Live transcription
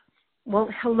Well,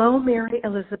 hello, Mary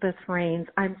Elizabeth Rains.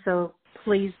 I'm so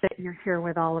pleased that you're here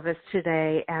with all of us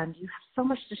today, and you have so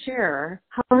much to share.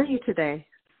 How are you today?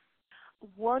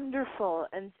 Wonderful,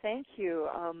 and thank you.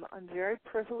 I'm very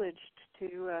privileged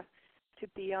to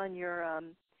be on your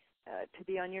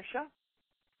show.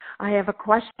 I have a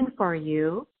question for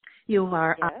you. You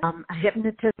are Yes. a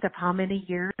hypnotist of how many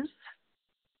years?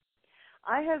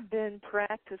 I have been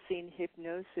practicing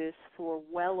hypnosis for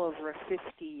well over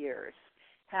 50 years,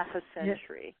 half a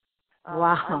century.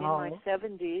 Wow. I'm in my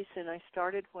 70s, and I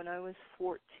started when I was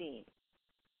 14.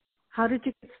 How did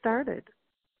you get started?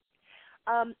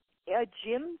 A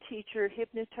gym teacher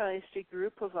hypnotized a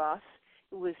group of us.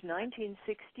 It was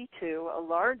 1962, a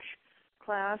large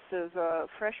class of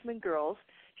freshman girls.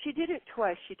 She did it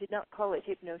twice. She did not call it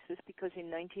hypnosis because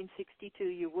in 1962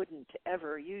 you wouldn't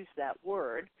ever use that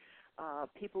word.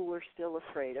 People were still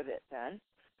afraid of it then.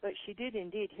 But she did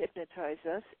indeed hypnotize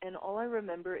us, and all I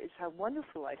remember is how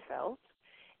wonderful I felt.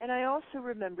 And I also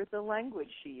remember the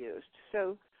language she used.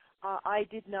 So I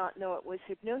did not know it was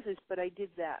hypnosis, but I did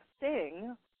that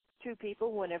thing to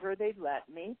people whenever they'd let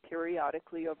me,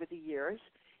 periodically over the years.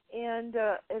 And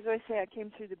as I say, I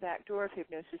came through the back door of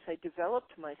hypnosis. I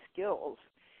developed my skills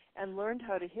and learned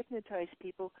how to hypnotize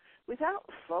people without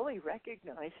fully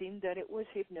recognizing that it was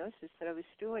hypnosis that I was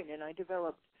doing. And I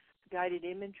developed guided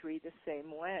imagery the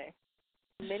same way.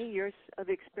 Many years of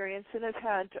experience, and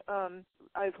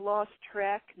I've lost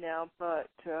track now, but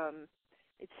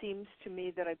it seems to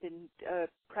me that I've been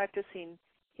practicing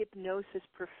hypnosis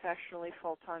professionally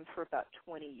full-time for about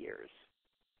 20 years.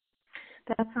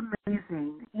 That's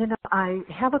amazing. You know, I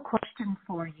have a question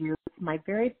for you. It's my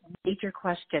very major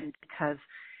question because,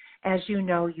 as you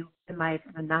know, you've been my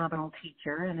phenomenal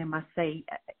teacher, and I must say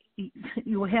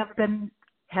you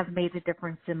have made a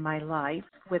difference in my life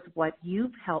with what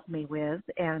you've helped me with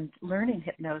and learning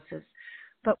hypnosis.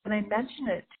 But when I mention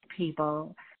it to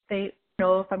people, they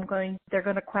know if they're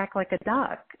going to quack like a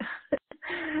duck.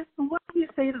 What do you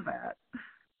say to that?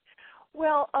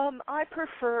 Well, I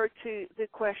prefer to the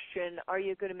question, are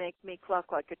you going to make me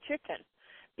cluck like a chicken?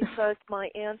 Because my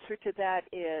answer to that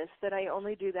is that I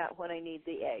only do that when I need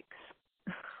the eggs.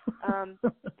 And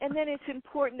then it's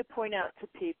important to point out to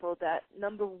people that,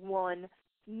 number one,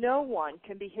 no one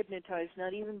can be hypnotized,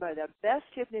 not even by the best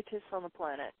hypnotists on the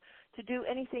planet, to do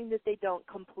anything that they don't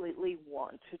completely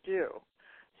want to do.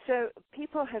 So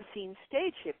people have seen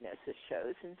stage hypnosis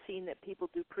shows and seen that people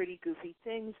do pretty goofy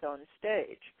things on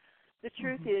stage. The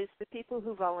truth is the people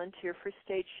who volunteer for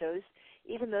stage shows,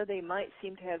 even though they might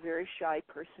seem to have very shy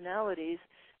personalities,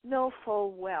 know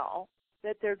full well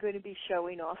that they're going to be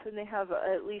showing off, and they have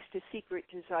at least a secret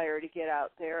desire to get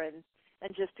out there and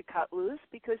just to cut loose,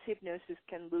 because hypnosis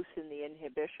can loosen the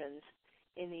inhibitions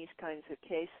in these kinds of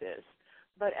cases.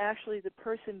 But actually the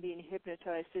person being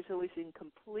hypnotized is always in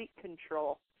complete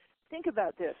control. Think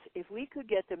about this. If we could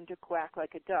get them to quack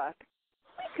like a duck,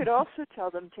 we could also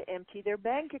tell them to empty their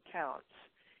bank accounts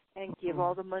and give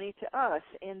all the money to us,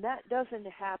 and that doesn't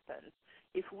happen.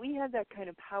 If we had that kind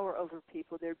of power over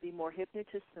people, there'd be more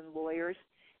hypnotists than lawyers,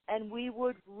 and we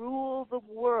would rule the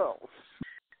world.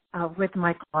 With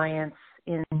my clients,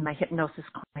 in my hypnosis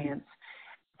clients,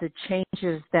 the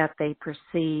changes that they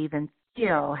perceive and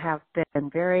feel have been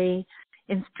very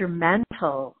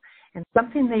instrumental and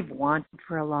something they've wanted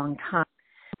for a long time.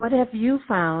 What have you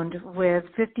found with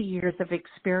 50 years of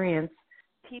experience?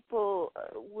 People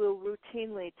will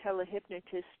routinely tell a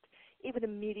hypnotist, even a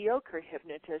mediocre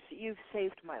hypnotist, you've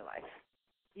saved my life.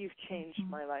 You've changed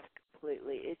my life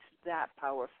completely. It's that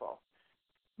powerful.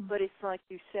 But it's like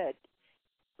you said,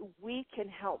 we can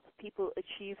help people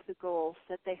achieve the goals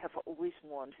that they have always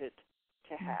wanted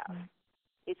to have.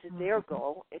 It's their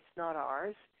goal. It's not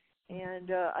ours.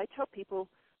 And I tell people,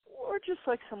 we're just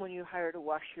like someone you hire to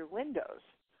wash your windows.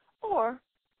 Or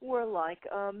we're like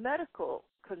medical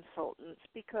consultants,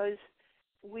 because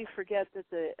we forget that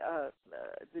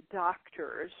the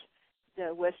doctors,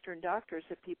 the Western doctors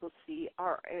that people see,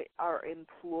 are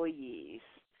employees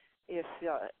if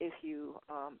you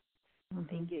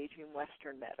engage in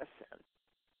Western medicine.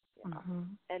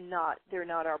 And they're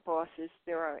not our bosses,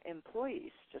 they're our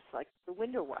employees, just like the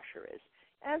window washer is,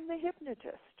 and the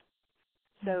hypnotist.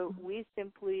 So we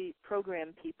simply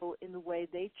program people in the way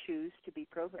they choose to be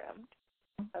programmed,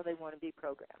 how they want to be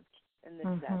programmed. And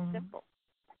it's that simple.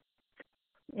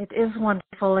 It is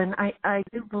wonderful, and I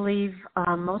do believe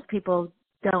most people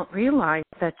don't realize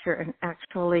that you're in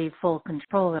actually full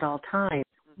control at all times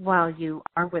while you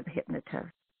are with a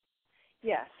hypnotist.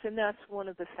 Yes, and that's one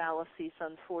of the fallacies,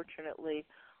 unfortunately.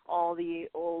 All the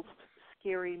old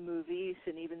scary movies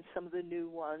and even some of the new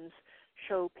ones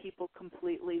show people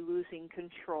completely losing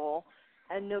control.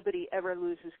 And nobody ever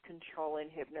loses control in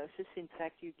hypnosis. In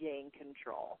fact, you gain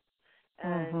control.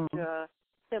 And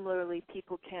similarly,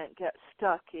 people can't get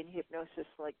stuck in hypnosis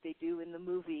like they do in the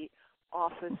movie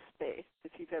Office Space,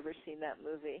 if you've ever seen that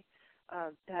movie.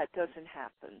 That doesn't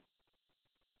happen.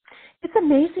 It's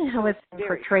amazing how it's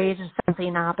very portrayed as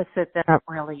something opposite than it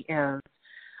really is.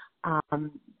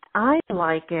 I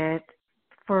like it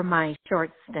for my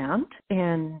short stint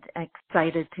and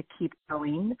excited to keep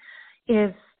going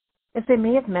is, as I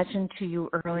may have mentioned to you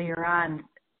earlier on,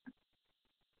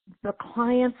 the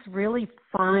clients really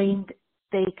find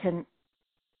they can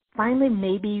finally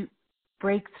maybe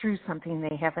break through something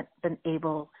they haven't been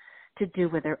able to do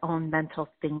with their own mental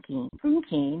thinking.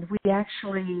 We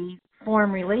actually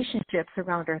form relationships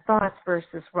around our thoughts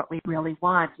versus what we really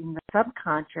want. And the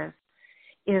subconscious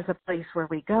is a place where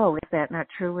we go. Is that not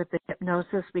true with the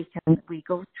hypnosis? We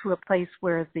go to a place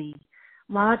where the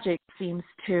logic seems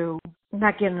to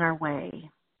not get in our way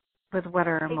with what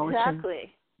our emotions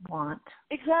want.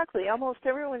 Exactly. Almost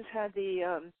everyone's had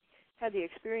the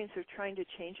experience of trying to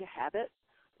change a habit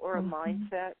or a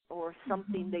mindset or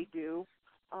something they do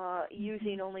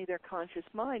using only their conscious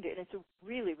mind, and it's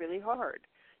really, really hard.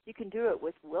 You can do it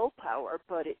with willpower,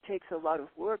 but it takes a lot of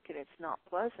work and it's not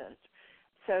pleasant.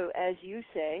 So as you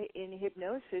say, in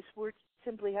hypnosis, we're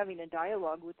simply having a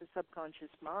dialogue with the subconscious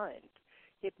mind.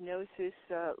 Hypnosis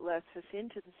lets us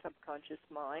into the subconscious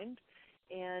mind,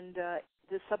 and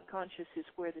the subconscious is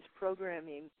where this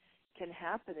programming can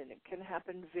happen, and it can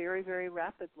happen very, very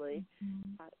rapidly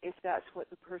if that's what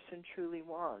the person truly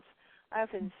wants. I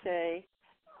often say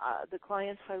the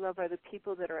clients I love are the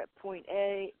people that are at point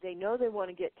A. They know they want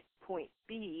to get to point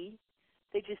B.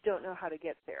 They just don't know how to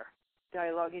get there.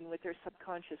 Dialoguing with their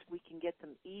subconscious, we can get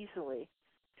them easily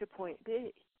to point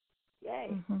B.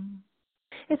 Yay.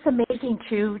 It's amazing,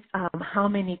 too, how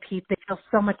many people, they feel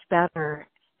so much better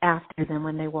after than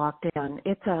when they walked in.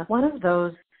 It's one of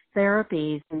those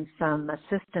therapies and some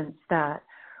assistance that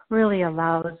really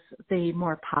allows the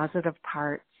more positive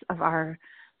parts of our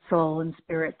soul and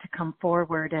spirit to come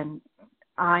forward, and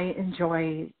I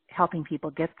enjoy helping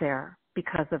people get there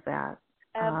because of that.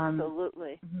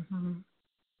 Absolutely.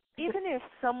 Even if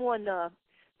someone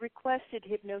requested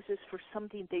hypnosis for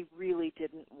something they really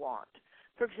didn't want.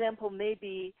 For example,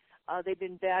 maybe they've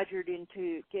been badgered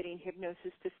into getting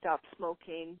hypnosis to stop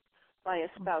smoking by a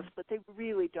spouse, but they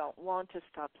really don't want to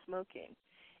stop smoking.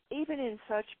 Even in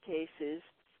such cases,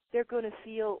 they're going to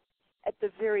feel, at the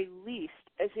very least,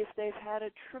 as if they've had a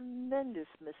tremendous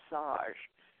massage.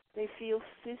 They feel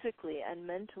physically and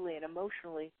mentally and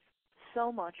emotionally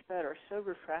so much better, so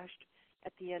refreshed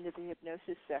at the end of the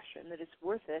hypnosis session that it's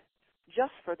worth it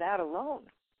just for that alone.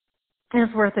 And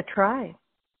it's worth a try.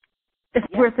 It's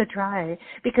worth a try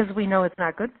because we know it's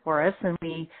not good for us, and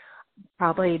we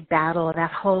probably battle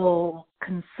that whole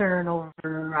concern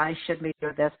over I should maybe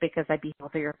do this because I'd be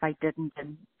healthier if I didn't,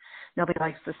 and nobody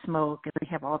likes to smoke, and we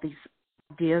have all these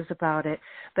ideas about it,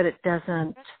 but it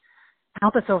doesn't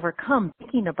help us overcome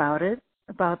thinking about it,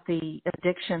 about the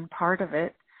addiction part of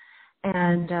it,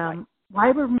 and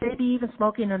why we're maybe even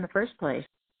smoking in the first place.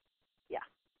 Yeah.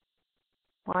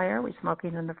 Why are we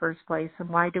smoking in the first place, and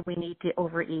why do we need to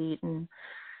overeat? And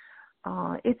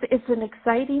it's an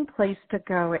exciting place to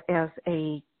go as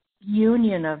a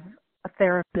union of a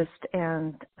therapist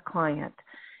and a client.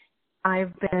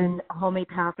 I've been a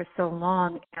homeopath for so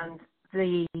long, and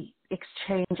the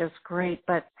exchange is great,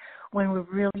 but when we're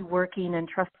really working and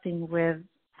trusting with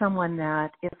someone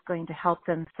that is going to help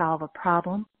them solve a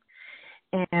problem,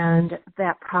 and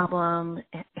that problem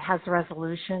has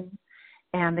resolution,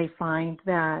 and they find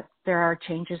that there are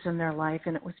changes in their life,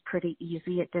 and it was pretty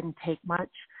easy, it didn't take much,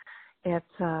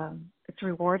 it's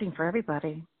rewarding for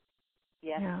everybody.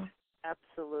 Yes,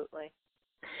 absolutely.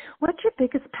 What's your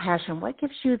biggest passion? What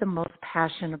gives you the most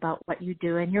passion about what you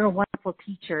do? And you're a wonderful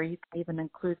teacher. You can even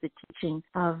include the teaching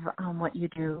of what you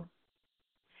do.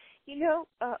 You know,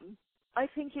 I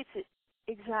think it's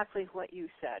exactly what you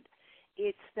said.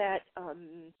 It's that,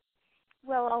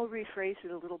 well, I'll rephrase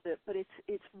it a little bit, but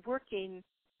it's working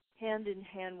hand in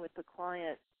hand with the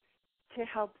client to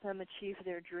help them achieve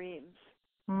their dreams.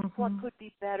 What could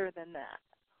be better than that?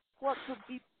 What could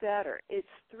be better? It's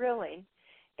thrilling.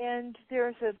 And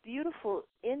there's a beautiful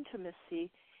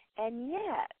intimacy, and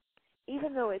yet,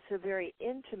 even though it's a very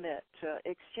intimate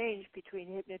exchange between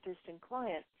hypnotist and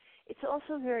client, it's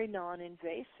also very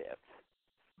non-invasive.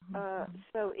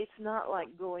 So it's not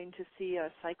like going to see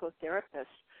a psychotherapist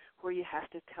where you have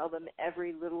to tell them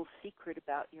every little secret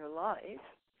about your life,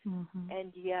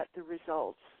 and yet the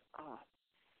results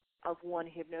of one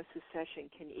hypnosis session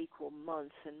can equal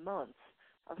months and months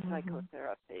of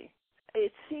psychotherapy.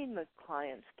 It's seen the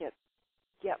clients get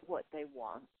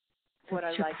want. What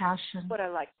your passion. What I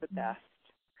like the best.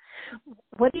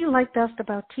 What do you like best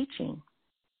about teaching?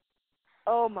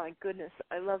 Oh my goodness,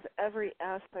 I love every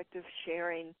aspect of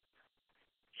sharing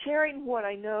what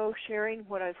I know, sharing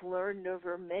what I've learned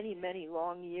over many, many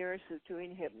long years of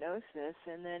doing hypnosis,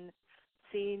 and then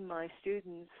seeing my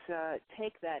students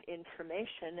take that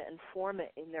information and form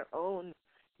it in their own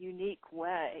unique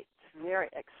way. It's very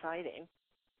exciting.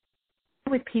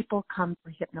 Why would people come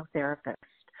to a hypnotherapist?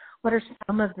 What are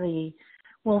some of the,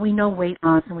 well, we know weight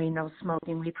loss and we know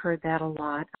smoking. We've heard that a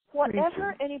lot.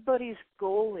 Whatever anybody's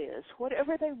goal is,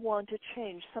 whatever they want to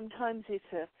change, sometimes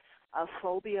it's a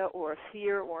phobia or a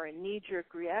fear or a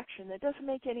knee-jerk reaction that doesn't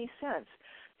make any sense.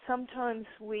 Sometimes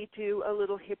we do a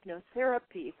little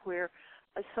hypnotherapy where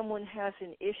someone has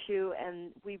an issue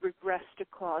and we regress to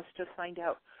cause to find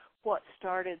out what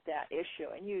started that issue.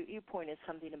 And you pointed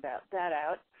something about that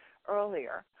out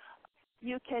earlier.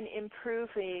 You can improve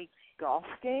a golf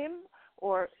game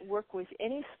or work with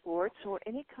any sports or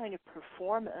any kind of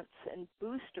performance and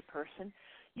boost a person.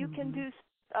 You can do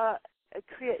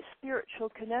create spiritual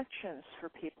connections for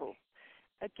people,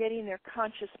 getting their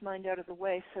conscious mind out of the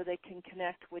way so they can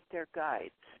connect with their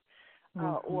guides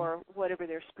or whatever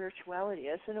their spirituality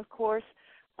is. And, of course,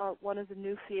 one of the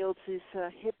new fields is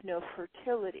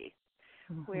hypnofertility,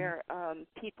 where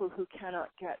people who cannot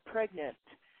get pregnant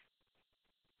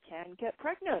can get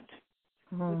pregnant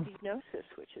with hypnosis,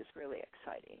 which is really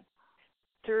exciting.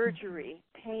 Surgery,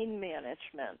 pain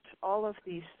management, all of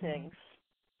these things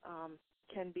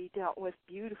can be dealt with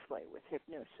beautifully with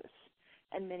hypnosis,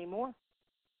 and many more.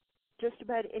 Just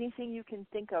about anything you can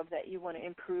think of that you want to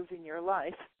improve in your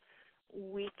life,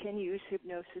 we can use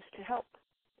hypnosis to help.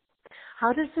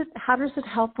 How does it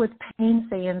help with pain,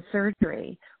 say, in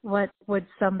surgery? How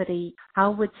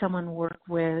would someone work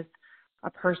with a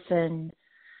person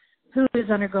who is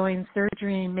undergoing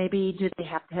surgery? Maybe do they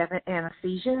have to have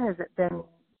anesthesia? Has it been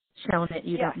shown that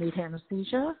you don't need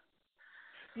anesthesia?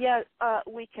 Yeah,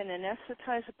 we can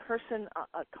anesthetize a person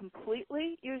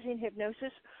completely using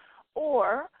hypnosis,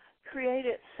 or create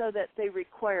it so that they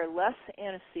require less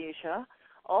anesthesia.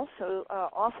 Also,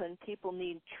 often people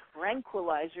need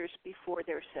tranquilizers before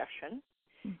their session,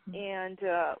 and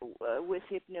with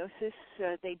hypnosis,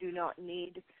 they do not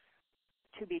need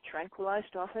to be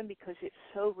tranquilized often because it's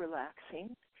so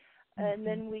relaxing. And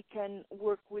then we can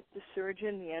work with the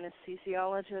surgeon, the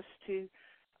anesthesiologist, to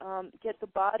get the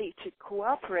body to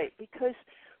cooperate, because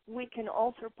we can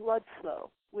alter blood flow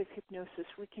with hypnosis.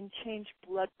 We can change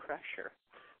blood pressure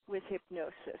with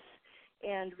hypnosis,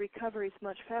 and recovery is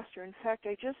much faster. In fact,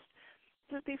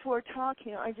 just before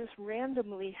talking, I just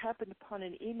randomly happened upon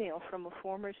an email from a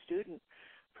former student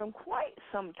from quite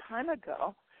some time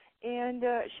ago, and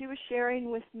she was sharing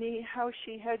with me how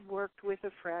she had worked with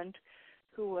a friend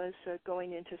who was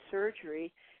going into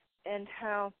surgery, and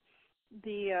how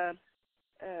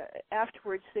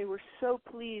afterwards they were so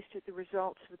pleased at the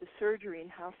results of the surgery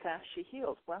and how fast she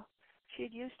healed. Well, she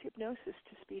had used hypnosis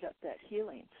to speed up that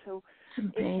healing. So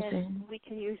we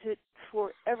can use it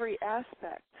for every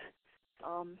aspect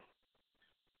of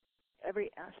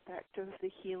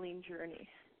the healing journey.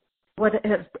 What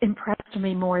has impressed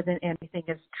me more than anything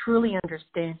is truly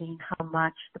understanding how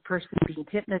much the person being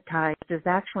hypnotized is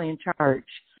actually in charge.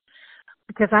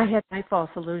 Because I had my false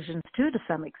illusions, too, to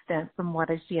some extent, from what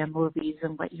I see on movies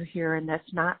and what you hear, and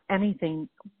that's not anything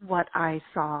what I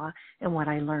saw and what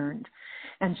I learned.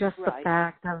 And just the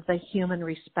fact of the human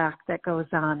respect that goes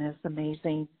on is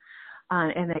amazing,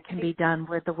 and it can be done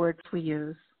with the words we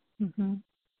use.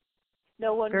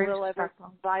 No one will ever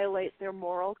violate their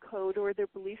moral code or their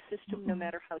belief system, no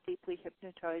matter how deeply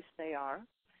hypnotized they are.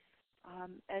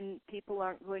 And people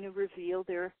aren't going to reveal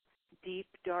their deep,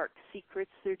 dark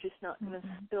secrets. They're just not going to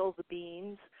spill the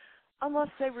beans unless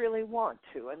they really want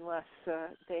to, unless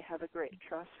they have a great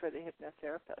trust for the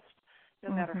hypnotherapist,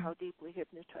 no matter how deeply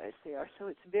hypnotized they are. So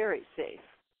it's very safe.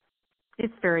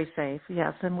 It's very safe,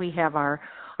 yes. And we have our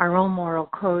own moral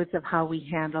codes of how we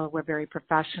handle. We're very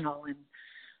professional, and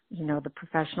you know, the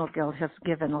Professional Guild has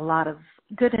given a lot of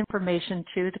good information,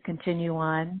 too, to continue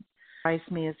on. What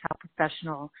surprised me is how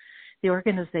professional the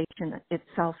organization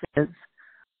itself is.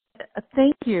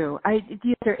 Thank you. Is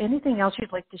there anything else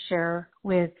you'd like to share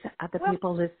with the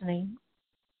people listening?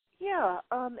 Yeah,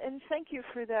 and thank you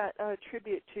for that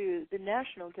tribute to the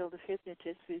National Guild of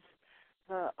Hypnotists, who's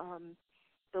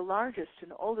the largest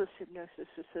and oldest hypnosis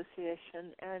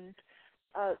association, and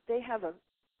they have a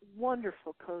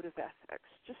wonderful code of ethics,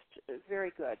 just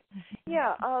very good.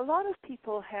 Yeah, a lot of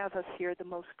people have a fear. The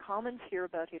most common fear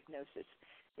about hypnosis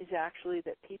is actually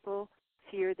that people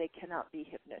fear they cannot be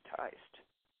hypnotized.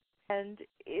 And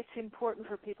it's important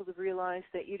for people to realize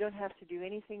that you don't have to do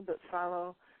anything but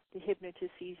follow the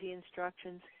hypnotist's easy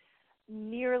instructions.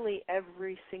 Nearly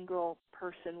every single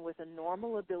person with a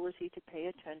normal ability to pay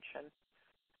attention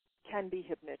can be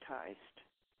hypnotized.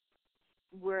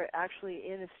 We're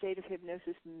actually in a state of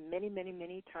hypnosis many, many,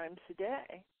 many times a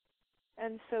day.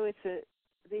 And so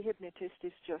the hypnotist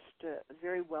is just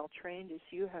very well trained, as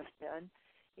you have been,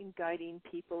 in guiding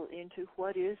people into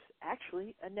what is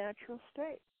actually a natural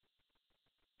state.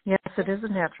 Yes, it is a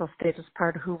natural state. It's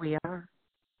part of who we are.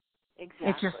 Exactly.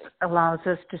 It just allows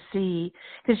us to see,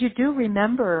 because you do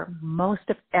remember most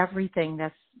of everything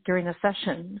that's during a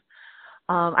session.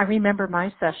 I remember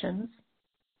my sessions.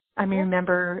 I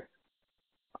remember,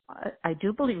 I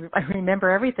do believe, I remember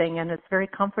everything, and it's very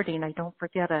comforting. I don't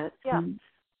forget it. Yeah.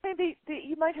 Maybe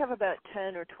you might have about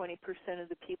 10 or 20% of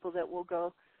the people that will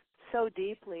go so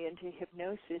deeply into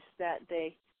hypnosis that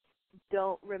they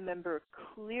don't remember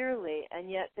clearly, and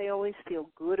yet they always feel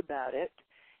good about it,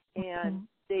 and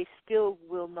they still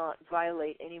will not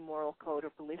violate any moral code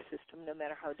or belief system, no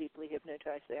matter how deeply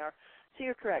hypnotized they are. So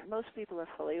you're correct. Most people are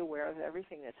fully aware of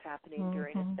everything that's happening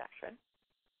during a session.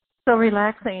 So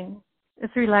relaxing.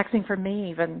 It's relaxing for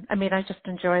me even. I mean, I just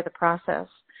enjoy the process.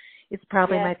 It's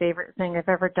probably my favorite thing I've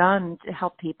ever done to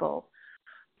help people.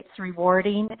 It's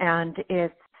rewarding, and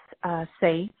it's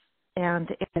safe, and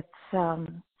it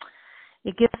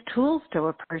gives tools to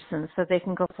a person so they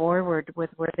can go forward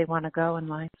with where they want to go in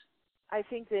life. I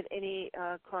think that any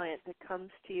client that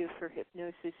comes to you for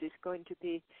hypnosis is going to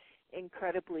be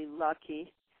incredibly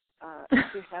lucky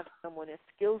to have someone as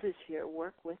skilled as you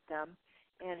work with them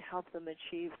and help them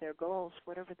achieve their goals,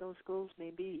 whatever those goals may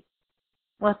be.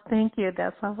 Well, thank you.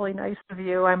 That's awfully nice of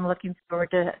you. I'm looking forward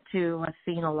to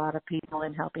seeing a lot of people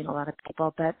and helping a lot of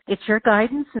people. But it's your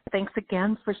guidance, and thanks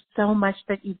again for so much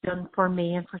that you've done for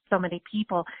me and for so many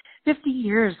people. 50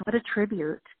 years, what a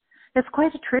tribute. It's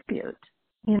quite a tribute.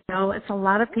 You know, it's a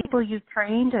lot of people you've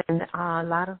trained, and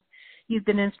you've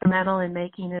been instrumental in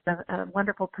making it a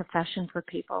wonderful profession for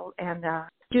people. And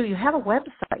you have a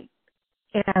website,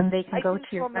 and they can go to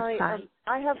your website.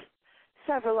 I have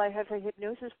several. I have a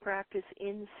hypnosis practice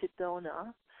in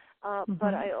Sedona,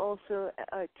 but I also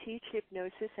teach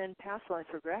hypnosis and past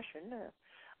life regression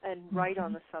and write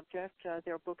on the subject.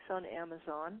 There are books on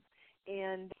Amazon.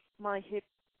 And my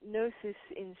hypnosis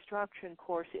instruction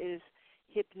course is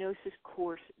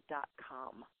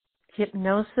hypnosiscourse.com.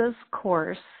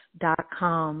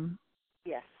 Hypnosiscourse.com.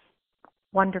 Yes.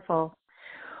 Wonderful.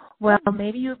 Well,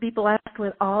 maybe you'll be blessed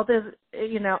with all the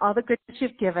goodness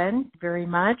you've given very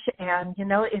much. And,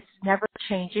 it's never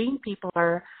changing. People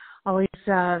are always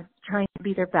trying to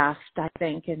be their best, I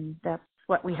think, and that's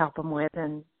what we help them with.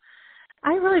 And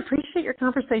I really appreciate your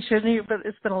conversation.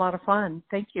 It's been a lot of fun.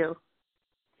 Thank you.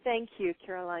 Thank you,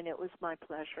 Caroline. It was my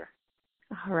pleasure.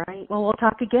 All right. Well, we'll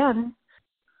talk again.